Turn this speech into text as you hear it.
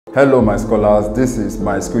Hello my scholars, this is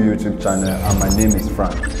my school YouTube channel and my name is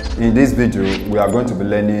Frank. In this video, we are going to be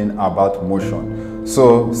learning about motion.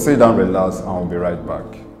 So sit down, relax, and I'll be right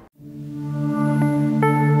back.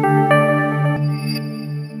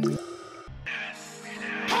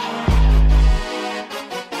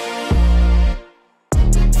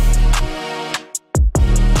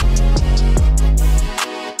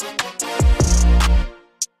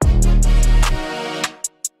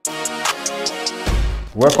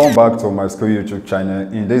 Welcome back to my school YouTube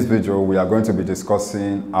channel. In this video, we are going to be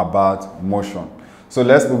discussing about motion. So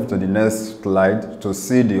let's move to the next slide to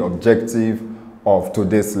see the objective of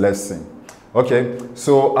today's lesson. Okay,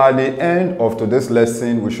 so at the end of today's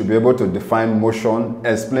lesson, we should be able to define motion,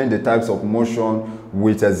 explain the types of motion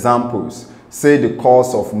with examples, say the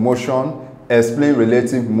cause of motion, explain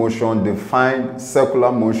relative motion, define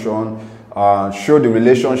circular motion, show the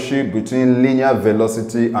relationship between linear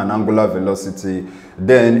velocity and angular velocity,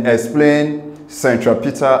 then explain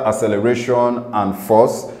centripetal acceleration and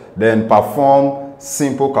force, then perform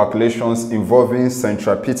simple calculations involving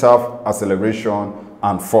centripetal acceleration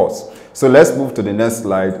and force. So let's move to the next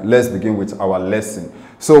slide. Let's begin with our lesson.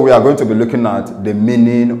 So we are going to be looking at the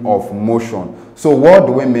meaning of motion. So what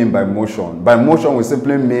do we mean by motion? By motion, we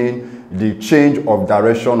simply mean the change of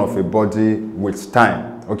direction of a body with time.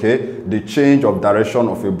 Okay, the change of direction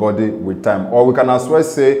of a body with time, or we can as well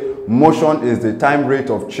say motion is the time rate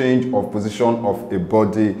of change of position of a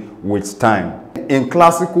body with time. In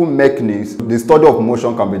classical mechanics, the study of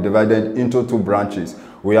motion can be divided into two branches.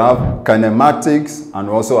 We have kinematics and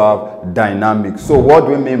we also have dynamics. So what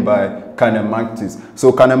do we mean by kinematics?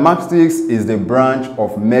 So kinematics is the branch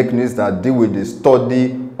of mechanics that deal with the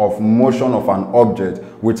study of motion of an object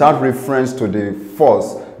without reference to the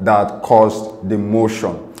force that caused the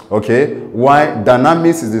motion. Okay, why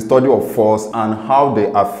dynamics is the study of force and how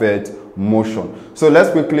they affect motion. So let's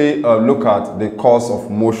quickly look at the cause of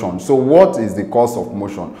motion. So what is the cause of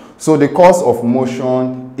motion? So the cause of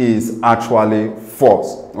motion is actually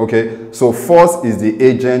force. Okay, so force is the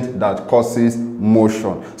agent that causes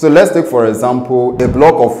motion. So let's take for example a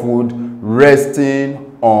block of wood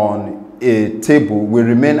resting on a table will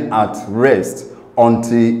remain at rest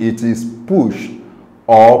until it is pushed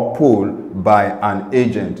or pulled by an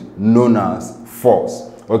agent known as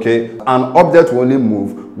force. Okay, an object will only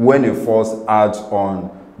move when a force acts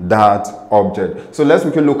on that object. So let's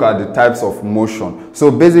quickly look at the types of motion.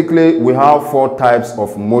 So basically we have four types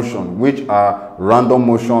of motion, which are random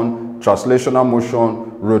motion, translational motion,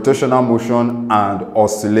 rotational motion, and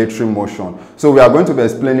oscillatory motion. So we are going to be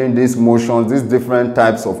explaining these motions, these different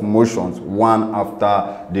types of motions, one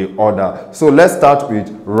after the other. So let's start with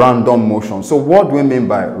random motion. So what do we mean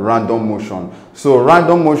by random motion? So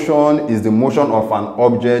random motion is the motion of an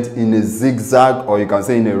object in a zigzag, or you can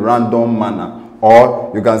say in a random manner,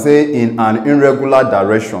 or you can say in an irregular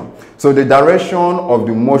direction. So the direction of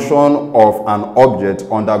the motion of an object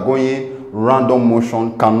undergoing random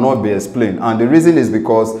motion cannot be explained, and the reason is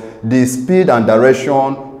because the speed and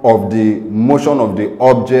direction of the motion of the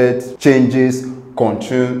object changes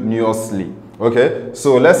continuously. Okay,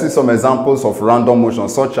 so let's see some examples of random motion,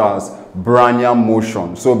 such as Brownian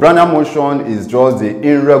motion. So Brownian motion is just the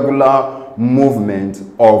irregular movement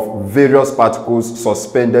of various particles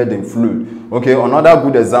suspended in fluid. Okay, another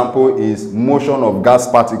good example is motion of gas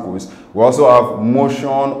particles. We also have motion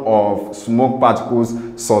of smoke particles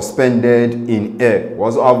suspended in air. We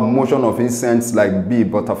also have motion of insects like bee,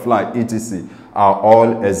 butterfly, etc. are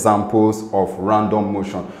all examples of random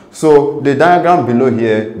motion. So the diagram below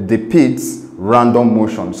here depicts random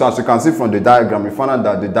motion. So as you can see from the diagram, we found out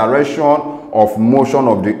that the direction of motion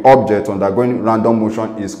of the object undergoing random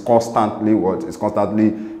motion is constantly what? Is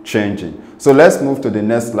constantly changing. So let's move to the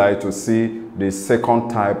next slide to see the second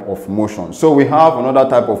type of motion. So we have another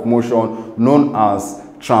type of motion known as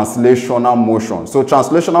translational motion. So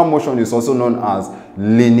translational motion is also known as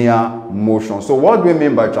linear motion. So what do we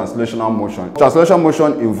mean by translational motion? Translational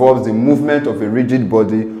motion involves the movement of a rigid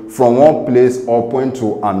body from one place or point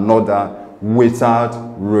to another without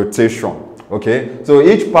rotation. Okay, so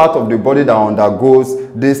each part of the body that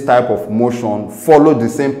undergoes this type of motion follow the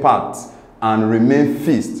same path and remain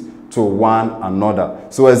fixed to one another.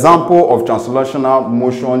 So example of translational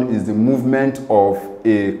motion is the movement of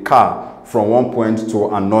a car from one point to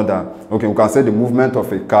another. Okay, we can say the movement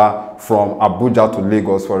of a car from Abuja to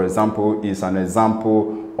Lagos, for example, is an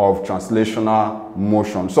example of translational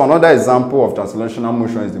motion. So another example of translational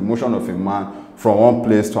motion is the motion of a man from one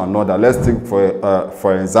place to another. Let's take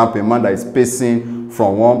for example a man that is pacing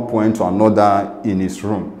from one point to another in his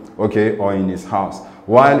room, okay, or in his house.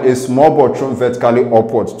 while a small ball thrown vertically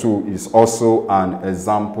upwards too is also an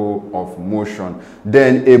example of motion.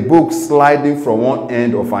 Then a book sliding from one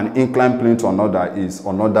end of an inclined plane to another is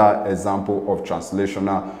another example of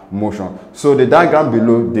translational motion. So the diagram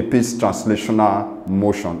below depicts translational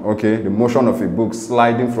motion, okay? The motion of a book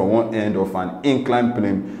sliding from one end of an inclined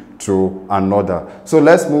plane to another. So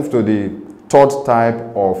let's move to the third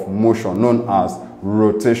type of motion, known as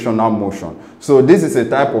rotational motion. So this is a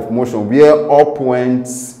type of motion where all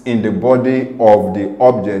points in the body of the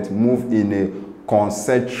object move in a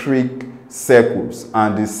concentric circles,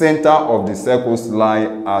 and the center of the circles lie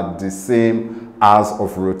at the same axis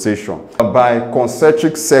of rotation. By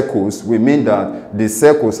concentric circles, we mean that the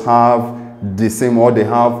circles have the same, or they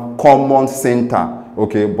have common center,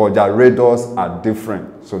 okay, but their radius are different.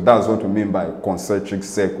 So that's what we mean by concentric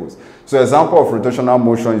circles. So example of rotational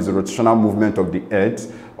motion is the rotational movement of the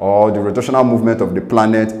Earth, or the rotational movement of the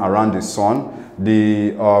planet around the sun,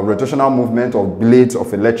 the rotational movement of blades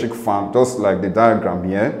of electric fan, just like the diagram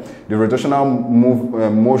here, the rotational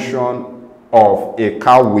motion of a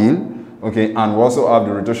car wheel, okay, and we also have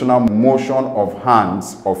the rotational motion of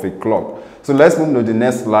hands of a clock. So let's move to the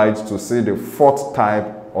next slide to see the fourth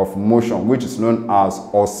type of motion, which is known as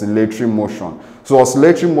oscillatory motion. So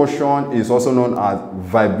oscillatory motion is also known as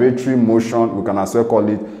vibratory motion. We can as well call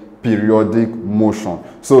it periodic motion.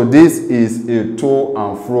 So this is a to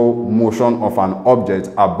and fro motion of an object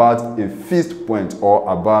about a fixed point or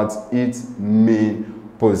about its main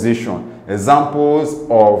position. Examples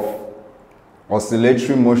of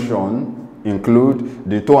oscillatory motion include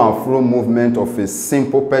the to and fro movement of a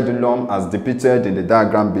simple pendulum as depicted in the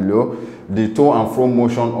diagram below, the to and fro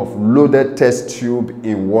motion of loaded test tube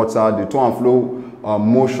in water, the to and fro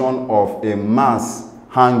motion of a mass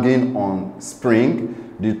hanging on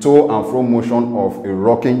spring, the to and fro motion of a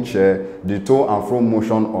rocking chair, the to and fro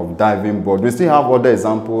motion of diving board. We still have other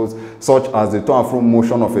examples such as the to and fro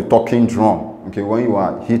motion of a talking drum. Okay, when you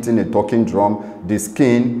are hitting a talking drum, the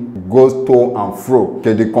skin goes to and fro.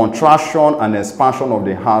 Okay, the contraction and expansion of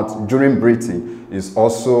the heart during breathing is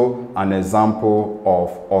also an example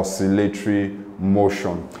of oscillatory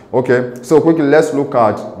motion. Okay, so quickly let's look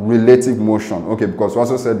at relative motion. Okay, because we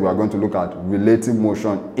also said we are going to look at relative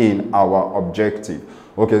motion in our objective.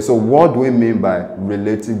 Okay, so what do we mean by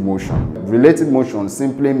relative motion? Relative motion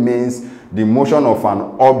simply means the motion of an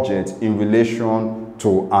object in relation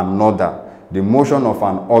to another. The motion of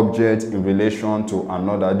an object in relation to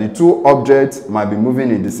another. The two objects might be moving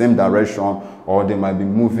in the same direction, or they might be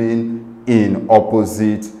moving in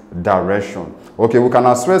opposite direction. Okay, we can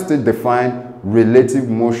as well still define relative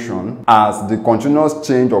motion as the continuous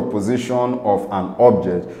change of position of an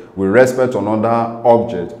object with respect to another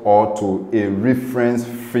object or to a reference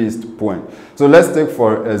fixed point. So let's take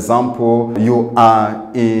for example, you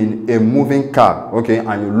are in a moving car, okay,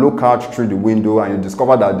 and you look out through the window and you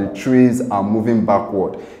discover that the trees are moving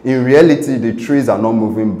backward. In reality, the trees are not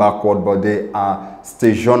moving backward, but they are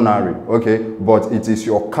stationary, okay, but it is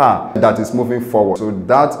your car that is moving forward. So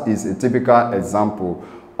that is a typical example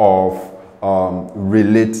of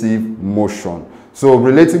relative motion. So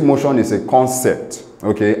relative motion is a concept,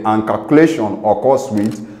 okay, and calculation occurs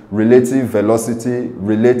with relative velocity,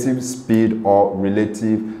 relative speed, or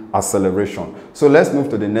relative acceleration. So let's move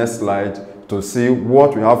to the next slide to see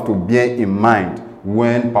what we have to bear in mind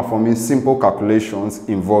when performing simple calculations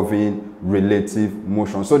involving relative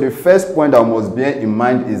motion. So the first point that must bear in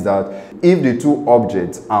mind is that if the two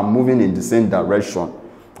objects are moving in the same direction,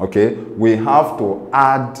 okay, we have to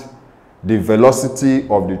add the velocity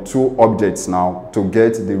of the two objects now to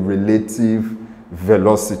get the relative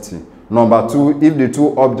velocity. Number two, if the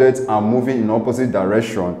two objects are moving in opposite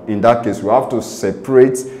direction, in that case, we have to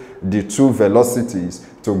separate the two velocities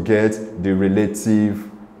to get the relative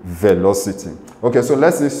velocity. Okay, so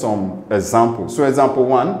let's see some examples. So example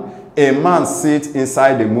one, a man sits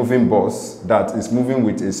inside a moving bus that is moving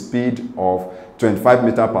with a speed of 25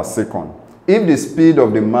 meters per second. If the speed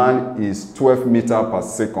of the man is 12 meters per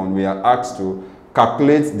second, we are asked to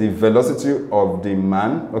calculate the velocity of the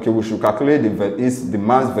man. Okay, we should calculate the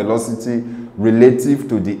man's velocity relative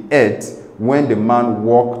to the earth when the man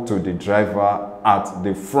walks to the driver at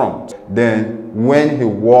the front. Then when he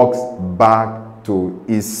walks back to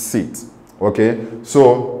his seat. Okay,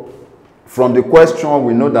 so from the question,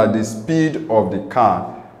 we know that the speed of the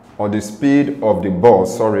car, or the speed of the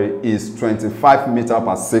bus, sorry, is 25 meters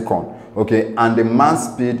per second. Okay, and the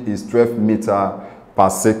man's speed is 12 meters per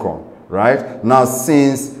second, right? Now,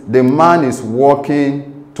 since the man is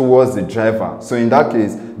walking towards the driver, so in that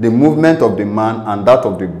case, the movement of the man and that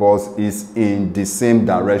of the bus is in the same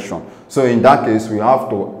direction. So in that case, we have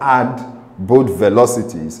to add both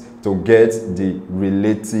velocities to get the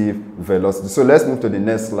relative velocity. So let's move to the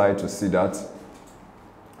next slide to see that.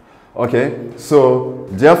 Okay, so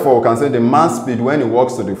therefore we can say the man's speed when he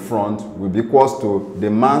walks to the front will be equals to the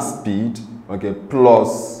man's speed, okay,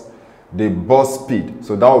 plus the bus speed.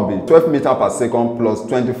 So that will be 12 meters per second plus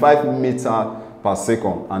 25 meters per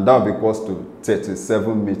second, and that will be equals to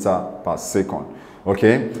 37 meters per second.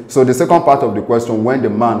 Okay, so the second part of the question, when the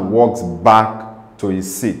man walks back to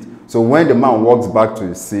his seat. So when the man walks back to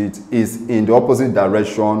his seat, is in the opposite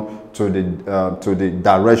direction to the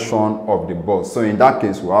direction of the bus. So in that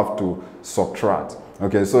case, we have to subtract.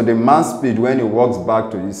 Okay, so the man's speed when he walks back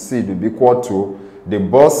to his seat will be equal to the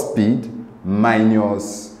bus speed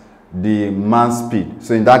minus the man's speed.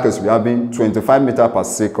 So in that case, we are having 25 meters per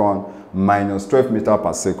second minus 12 meters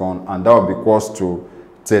per second, and that will be equals to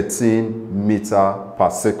 13 meters per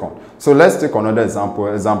second. So let's take another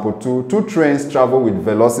example. Example 2. Two trains travel with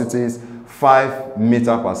velocities 5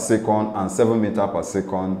 meters per second and 7 meters per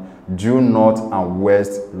second due north and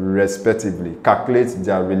west respectively. Calculate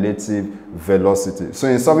their relative velocity. So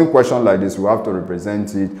in solving questions like this, we have to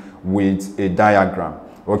represent it with a diagram.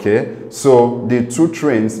 Okay, so the two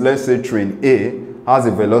trains, let's say train A has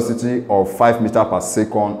a velocity of 5 meters per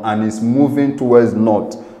second and is moving towards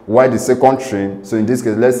north, while the second train, so in this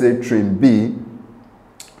case, let's say train B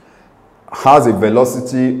has a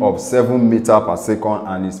velocity of 7 meters per second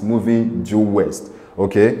and is moving due west.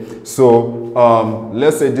 Okay, so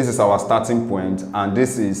let's say this is our starting point and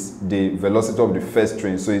this is the velocity of the first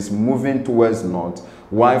train, so it's moving towards north,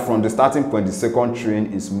 while from the starting point the second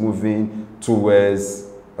train is moving towards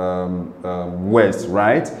west,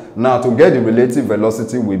 right? Now to get the relative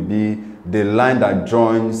velocity will be the line that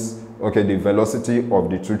joins, okay, the velocity of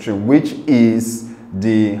the two trains, which is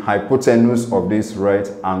the hypotenuse of this right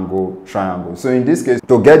angle triangle. So in this case,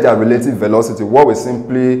 to get their relative velocity, what we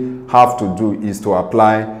simply have to do is to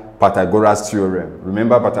apply Pythagoras theorem.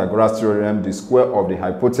 Remember Pythagoras theorem, the square of the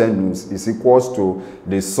hypotenuse is equals to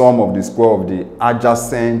the sum of the square of the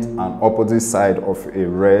adjacent and opposite side of a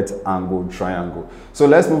right angle triangle. So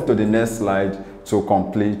let's move to the next slide to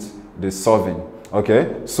complete the solving.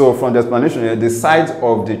 Okay, so from the explanation here, the sides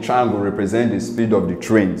of the triangle represent the speed of the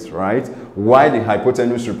trains, right? While the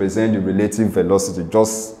hypotenuse represents the relative velocity,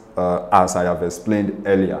 just as I have explained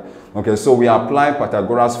earlier. Okay, so we apply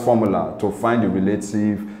Pythagoras formula to find the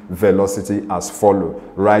relative velocity as follows,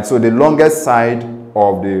 right? So the longest side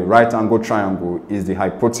of the right angle triangle is the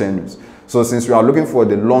hypotenuse. So since we are looking for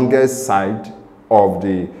the longest side of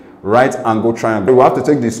the right angle triangle, we have to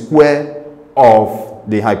take the square of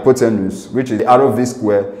the hypotenuse, which is the ROV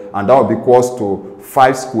square, and that will be equals to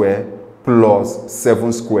 5 square plus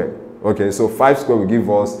 7 square. Okay, so 5 square will give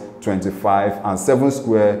us 25 and 7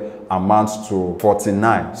 square amounts to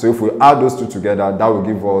 49. So if we add those two together, that will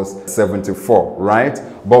give us 74, right?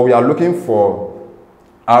 But we are looking for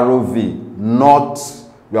ROV, not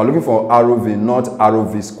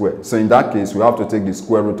ROV square. So in that case, we have to take the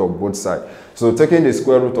square root of both sides. So taking the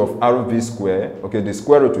square root of ROV square, okay, the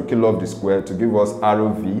square root will kill off the square to give us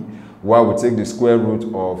ROV, while we take the square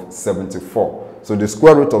root of 74. So the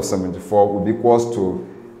square root of 74 will be equals to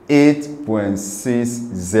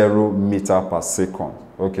 8.60 meters per second.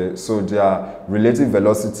 Okay, so their relative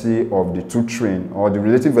velocity of the two train, or the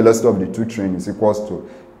relative velocity of the two train, is equals to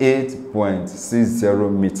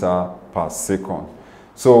 8.60 meters per second.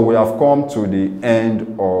 So we have come to the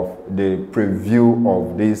end of the preview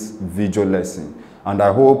of this video lesson, and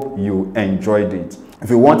I hope you enjoyed it. If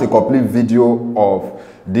you want a complete video of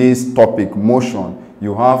this topic, motion,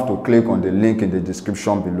 you have to click on the link in the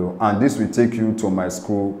description below, and this will take you to my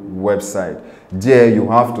school website. There you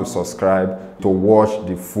have to subscribe to watch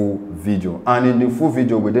the full video. And in the full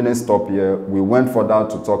video, we didn't stop here. We went further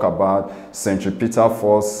to talk about centripetal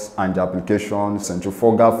force and the application,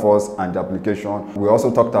 centrifugal force and the application. We also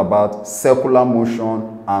talked about circular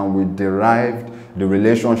motion, and we derived the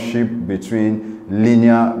relationship between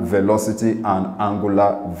linear velocity and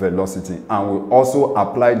angular velocity, and we also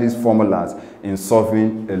apply these formulas in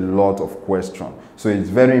solving a lot of questions. So it's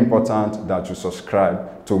very important that you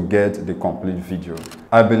subscribe to get the complete video.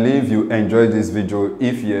 I believe you enjoyed this video.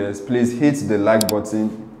 If yes, please hit the like button,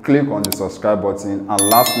 click on the subscribe button, and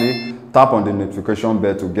lastly, tap on the notification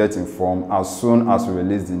bell to get informed as soon as we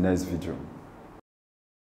release the next video.